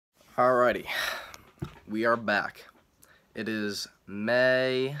Alrighty, we are back. It is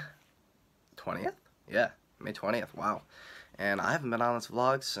May 20th? Yeah, May 20th, wow. And I haven't been on this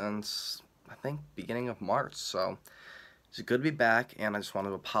vlog since, I think, beginning of March, so it's good to be back, and I just want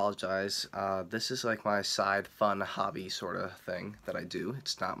to apologize. This is like my side fun hobby sort of thing that I do.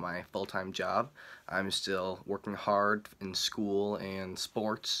 It's not my full-time job. I'm still working hard in school and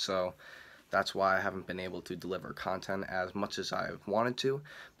sports, so that's why I haven't been able to deliver content as much as I've wanted to,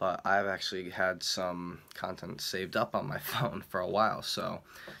 but I've actually had some content saved up on my phone for a while. So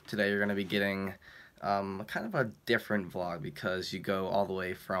today you're going to be getting kind of a different vlog because you go all the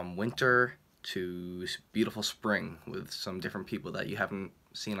way from winter to beautiful spring with some different people that you haven't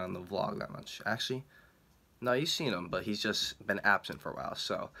seen on the vlog that much. Actually, no, you've seen him, but he's just been absent for a while.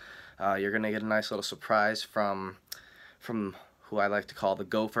 So you're going to get a nice little surprise from who I like to call the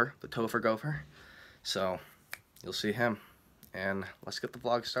gopher, the Topher gopher. So you'll see him, and let's get the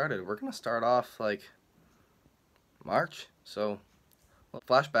vlog started. We're gonna start off like March, so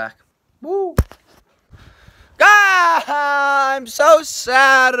flashback. Woo! I'm so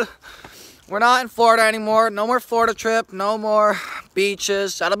sad. We're not in Florida anymore. No more Florida trip. No more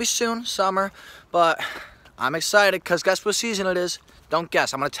beaches. That'll be soon, summer. But I'm excited because guess what season it is? Don't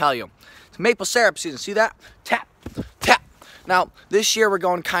guess. I'm gonna tell you. It's maple syrup season. See that? Tap, tap. Now, this year we're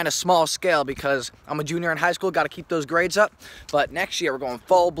going kind of small scale because I'm a junior in high school, got to keep those grades up. But next year we're going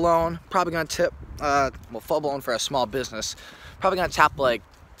full blown, probably going to tip, well, full blown for a small business. Probably going to tap like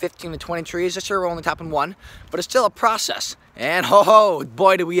 15 to 20 trees. This year we're only tapping one, but it's still a process. And ho,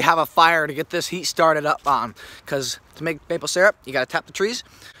 boy, do we have a fire to get this heat started up on. Because to make maple syrup, you got to tap the trees.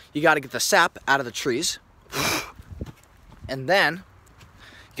 You got to get the sap out of the trees. And then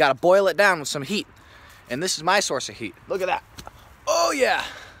you got to boil it down with some heat. And this is my source of heat. Look at that. Oh yeah.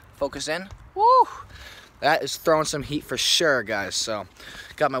 Focus in. Woo. That is throwing some heat for sure, guys. So,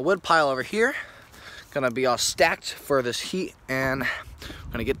 got my wood pile over here. Gonna be all stacked for this heat, and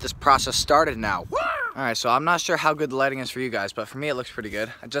I'm gonna get this process started now. Woo! All right, so I'm not sure how good the lighting is for you guys, but for me it looks pretty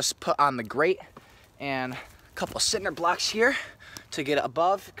good. I just put on the grate and a couple of cinder blocks here to get it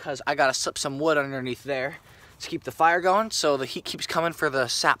above, because I gotta slip some wood underneath there to keep the fire going, so the heat keeps coming for the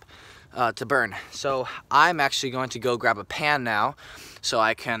sap to burn. So I'm actually going to go grab a pan now so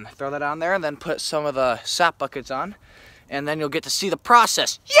I can throw that on there and then put some of the sap buckets on, and then you'll get to see the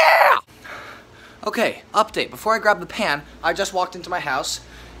process. Yeah! Okay, update. Before I grab the pan, I just walked into my house.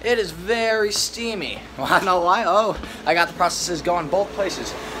 It is very steamy. Well, I know why. Oh, I got the processes going both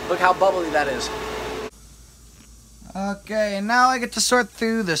places. Look how bubbly that is. Okay, and now I get to sort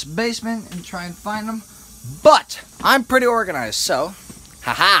through this basement and try and find them. But I'm pretty organized, so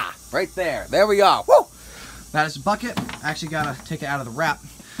haha, right there. There we go. Woo! That is a bucket. I actually gotta take it out of the wrap.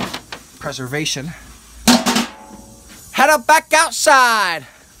 Preservation. Head up back outside.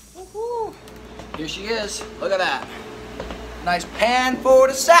 Woohoo! Here she is. Look at that. Nice pan for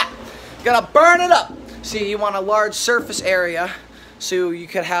the sap. You gotta burn it up. See, you want a large surface area so you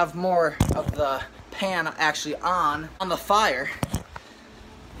could have more of the pan actually on the fire.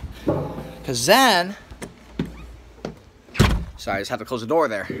 Cause then, sorry, I just had to close the door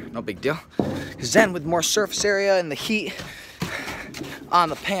there. No big deal. Because then with more surface area and the heat on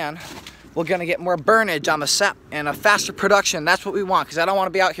the pan, we're gonna get more burnage on the sap and a faster production. That's what we want, because I don't want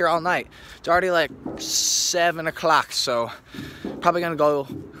to be out here all night. It's already like 7 o'clock, so probably gonna go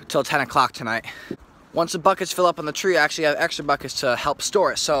till 10 o'clock tonight. Once the buckets fill up on the tree, I actually have extra buckets to help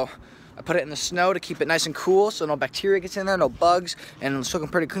store it. So I put it in the snow to keep it nice and cool so no bacteria gets in there, no bugs, and it's looking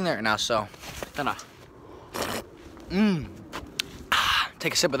pretty clean right now, so gonna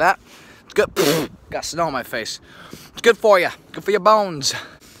take a sip of that. It's good. Got snow on my face. It's good for you. Good for your bones.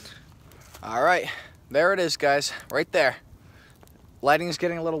 All right, there it is, guys. Right there. Lighting is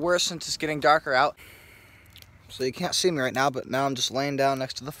getting a little worse since it's getting darker out. So you can't see me right now, but now I'm just laying down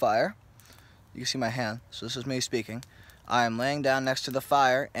next to the fire. You can see my hand, so this is me speaking. I am laying down next to the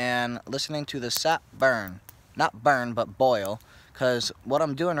fire and listening to the sap burn. Not burn, but boil. Because what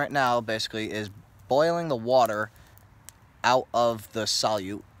I'm doing right now, basically, is boiling the water out of the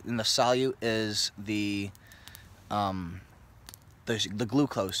solute, and the solute is the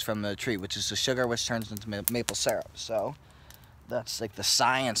glucose from the tree, which is the sugar which turns into maple syrup. So that's like the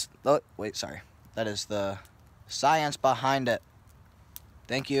science. Oh, wait, sorry. That is the science behind it.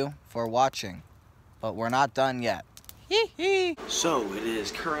 Thank you for watching, but we're not done yet. So it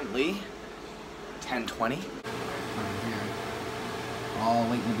is currently 10:20. All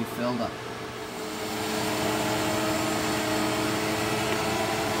waiting to be filled up.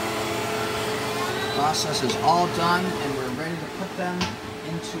 Process is all done, and we're ready to put them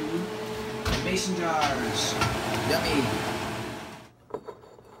into mason jars. Yummy.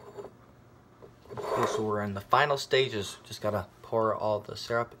 so we're in the final stages. Just gotta pour all the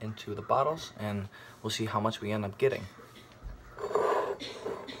syrup into the bottles, and we'll see how much we end up getting.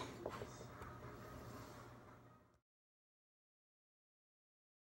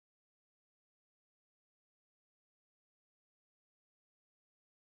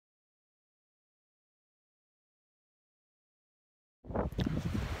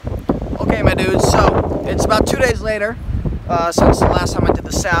 Okay, my dudes, so it's about 2 days later since the last time I did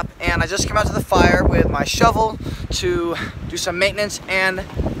the sap, and I just came out to the fire with my shovel to do some maintenance, and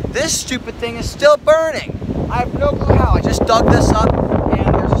this stupid thing is still burning. I have no clue how. I just dug this up,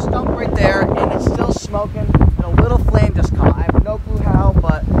 and there's a stump right there, and it's still smoking, and a little flame just caught. I have no clue how,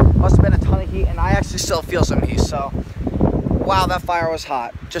 but it must have been a ton of heat, and I actually still feel some heat, so wow, that fire was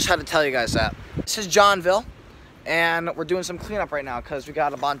hot. Just had to tell you guys that. This is Johnville. And we're doing some cleanup right now because we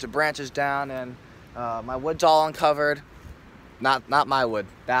got a bunch of branches down, and my wood's all uncovered. Not my wood,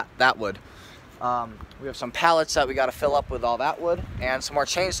 that wood. We have some pallets that we got to fill up with all that wood, and some more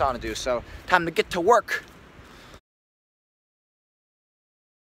chainsaw to do. So time to get to work.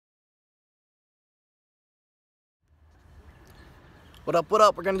 What up, what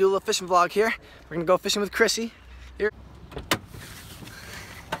up? We're gonna do a little fishing vlog here. We're gonna go fishing with Chrissy. Here.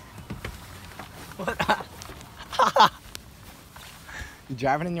 What? You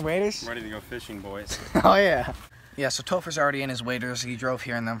driving in your waders? I'm ready to go fishing, boys. Oh yeah. Yeah, so Topher's already in his waders. He drove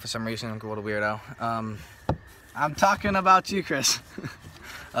here in them for some reason. What a weirdo. I'm talking about you, Chris.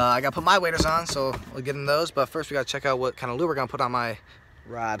 I gotta put my waders on, so we'll get in those. But first we gotta check out what kind of lure we're gonna put on my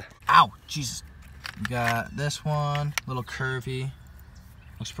rod. Ow, Jesus. We got this one, little curvy.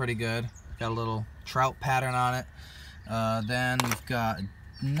 Looks pretty good. Got a little trout pattern on it. Then we've got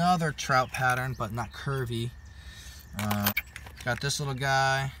another trout pattern, but not curvy. Got this little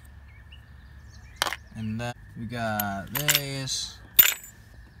guy, and then we got this.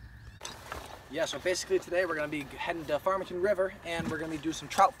 Yeah, so basically today we're gonna be heading to Farmington River, and we're gonna be doing some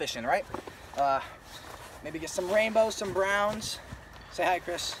trout fishing, right? Maybe get some rainbows, some browns. Say hi,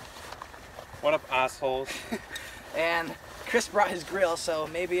 Chris. What up, assholes? And Chris brought his grill, so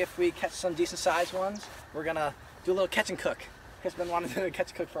maybe if we catch some decent sized ones, we're gonna do a little catch and cook. Chris been wanting to do a catch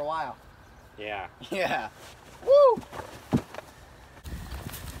and cook for a while. Yeah. Yeah. Woo!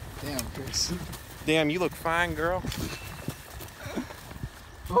 Damn, Chris. Damn, you look fine, girl.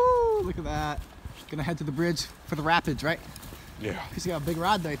 Oh, look at that. Gonna head to the bridge for the rapids, right? Yeah. Because you got a big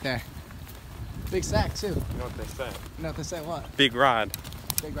rod right there. Big sack, too. You know what they say? You know what they say, what? Big rod.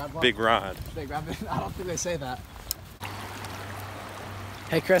 Big rod what? Big rod. Big rod. I don't think they say that.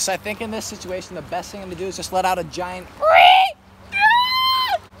 Hey, Chris, I think in this situation, the best thing to do is just let out a giant...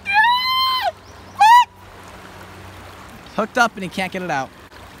 Hooked up and he can't get it out.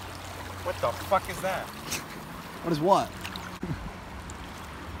 What the fuck is that? What is what?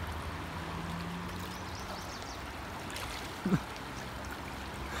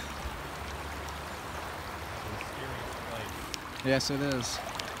 Yes, it is.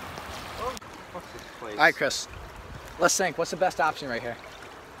 What's this place? All right, Chris. Let's think. What's the best option right here?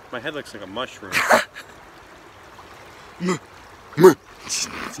 My head looks like a mushroom.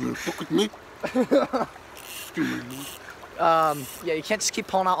 Yeah, you can't just keep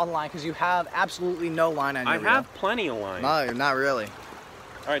pulling out on the line because you have absolutely no line on your reel. I have plenty of line. No, not really.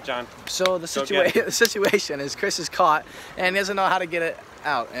 All right, John. So the situation is Chris is caught and he doesn't know how to get it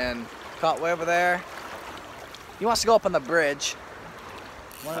out, and caught way over there. He wants to go up on the bridge.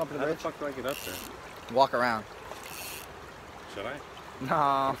 Want to go up on the How the bridge? fuck do I get up there? Walk around. Should I?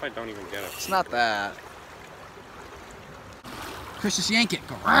 No, What if I don't even get it? it's not that. Chris, just yank it.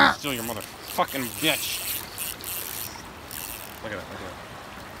 Go. Still your motherfucking bitch. Look at that, look at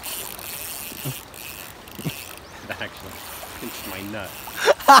that. That actually pinched my nut.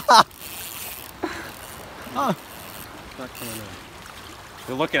 Oh. It's not coming in.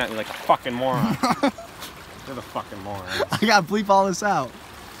 You're looking at me like a fucking moron. You're the fucking moron. I gotta bleep all this out.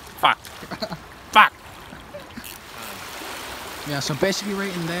 Fuck. Fuck. Yeah, so basically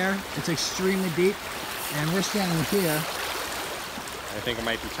right in there, it's extremely deep, and we're standing here. I think it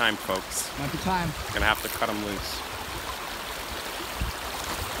might be time, folks. Might be time. Gonna have to cut them loose.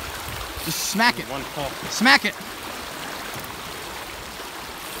 Just smack it. One pull. Smack it.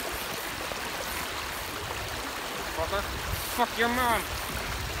 Fucker. Fuck your mom.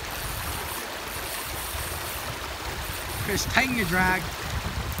 Chris, tighten your drag.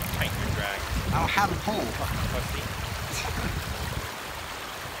 Tighten your drag. I don't have a pole. Fucking pussy.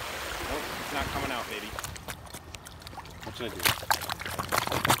 Nope, it's not coming out, baby. What should I do?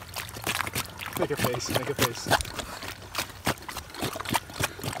 Make a face, make a face.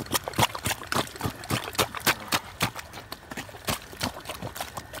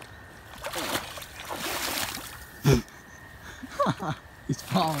 He's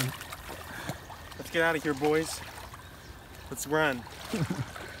falling. Let's get out of here, boys. Let's run.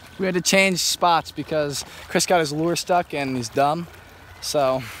 We had to change spots because Chris got his lure stuck and he's dumb.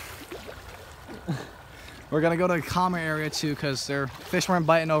 So we're gonna go to a calmer area too because their fish weren't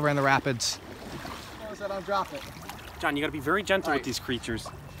biting over in the rapids. So don't drop it. John, you gotta be very gentle Right. with these creatures.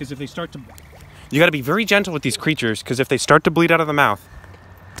 Because if they start to... You gotta be very gentle with these creatures because if they start to bleed out of the mouth,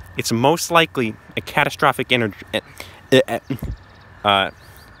 it's most likely a catastrophic injury.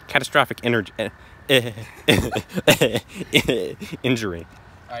 Injury.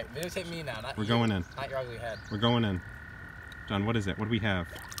 All right, videotape me now, not We're you, going in. not your ugly head. We're going in. John, what is it? What do we have?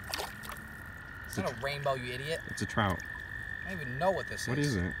 It's not a rainbow, you idiot. It's a trout. I don't even know what this What is.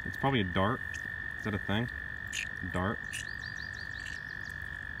 is it? It's probably a dart. Is that a thing? A dart?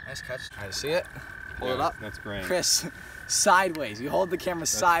 Nice catch. All right, see it? Hold it Yeah, up. That's great. Chris, sideways. You hold the camera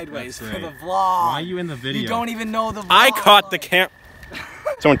sideways that's for the great. vlog. Why are you in the video? You don't even know the vlog. I caught the cam.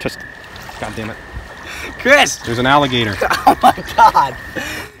 Someone touched. God damn it. Chris! There's an alligator. Oh my god.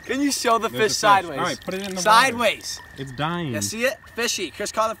 Can you show the There's a fish fish. sideways? All right, put it in the water. Sideways. It's dying. Yeah, see it? Fishy.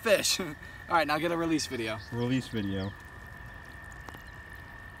 Chris caught a fish. All right, now get a release video. Release video.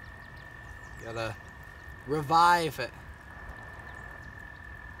 Gotta revive it.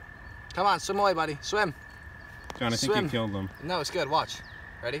 Come on, swim away, buddy. Swim. John, I think Swim. you killed them. No, it's good. Watch.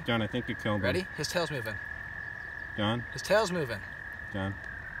 Ready? John, I think you killed them. Ready? His tail's moving. John? His tail's moving. John?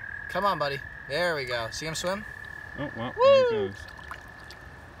 Come on, buddy. There we go. See him swim? Oh, well, Woo! there it goes.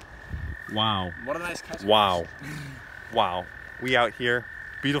 Wow. What a nice catch. Wow. Wow. We out here.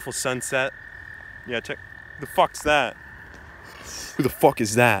 Beautiful sunset. Yeah, check. The fuck's that? Who the fuck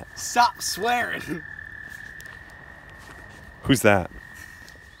is that? Stop swearing. Who's that?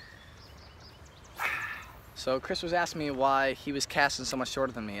 So Chris was asking me why he was casting so much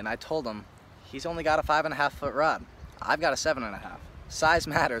shorter than me, and I told him he's only got a 5.5 foot rod. I've got a 7.5. Size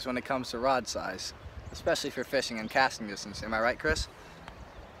matters when it comes to rod size, especially for fishing and casting distance. Am I right, Chris?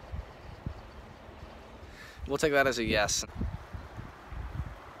 We'll take that as a yes.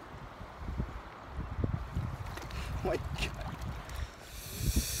 Oh my God.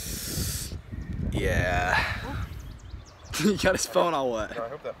 Yeah. He got his phone all wet. I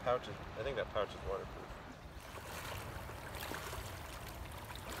hope that pouch is, I think that pouch is waterproof.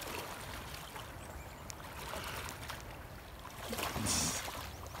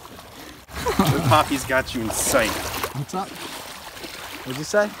 Poppy's got you in sight. What's up? What'd you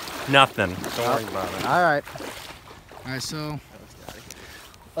say? Nothing. Don't worry about it. All right. All right, so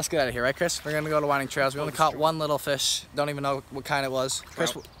let's get out of here, right, Chris? We're gonna go to Winding Trails. We only caught one little fish. Don't even know what kind it was.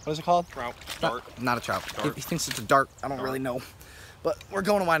 Chris, what is it called? Trout. Not, Dart. not a trout. Dart. He thinks it's a dart. I don't really know. But we're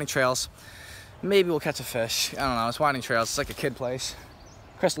going to Winding Trails. Maybe we'll catch a fish. I don't know. It's Winding Trails. It's like a kid place.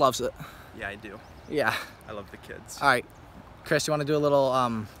 Chris loves it. Yeah, I do. Yeah. I love the kids. All right, Chris, you want to do a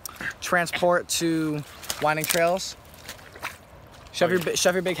little transport to Winding Trails? Shove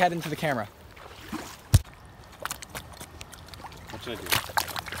your big head into the camera. What should I do?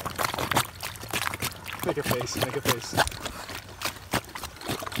 Make a face. Make a face.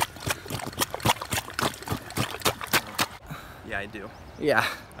 Yeah, I do. Yeah.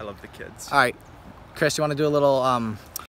 I love the kids. All right, Chris, you want to do a little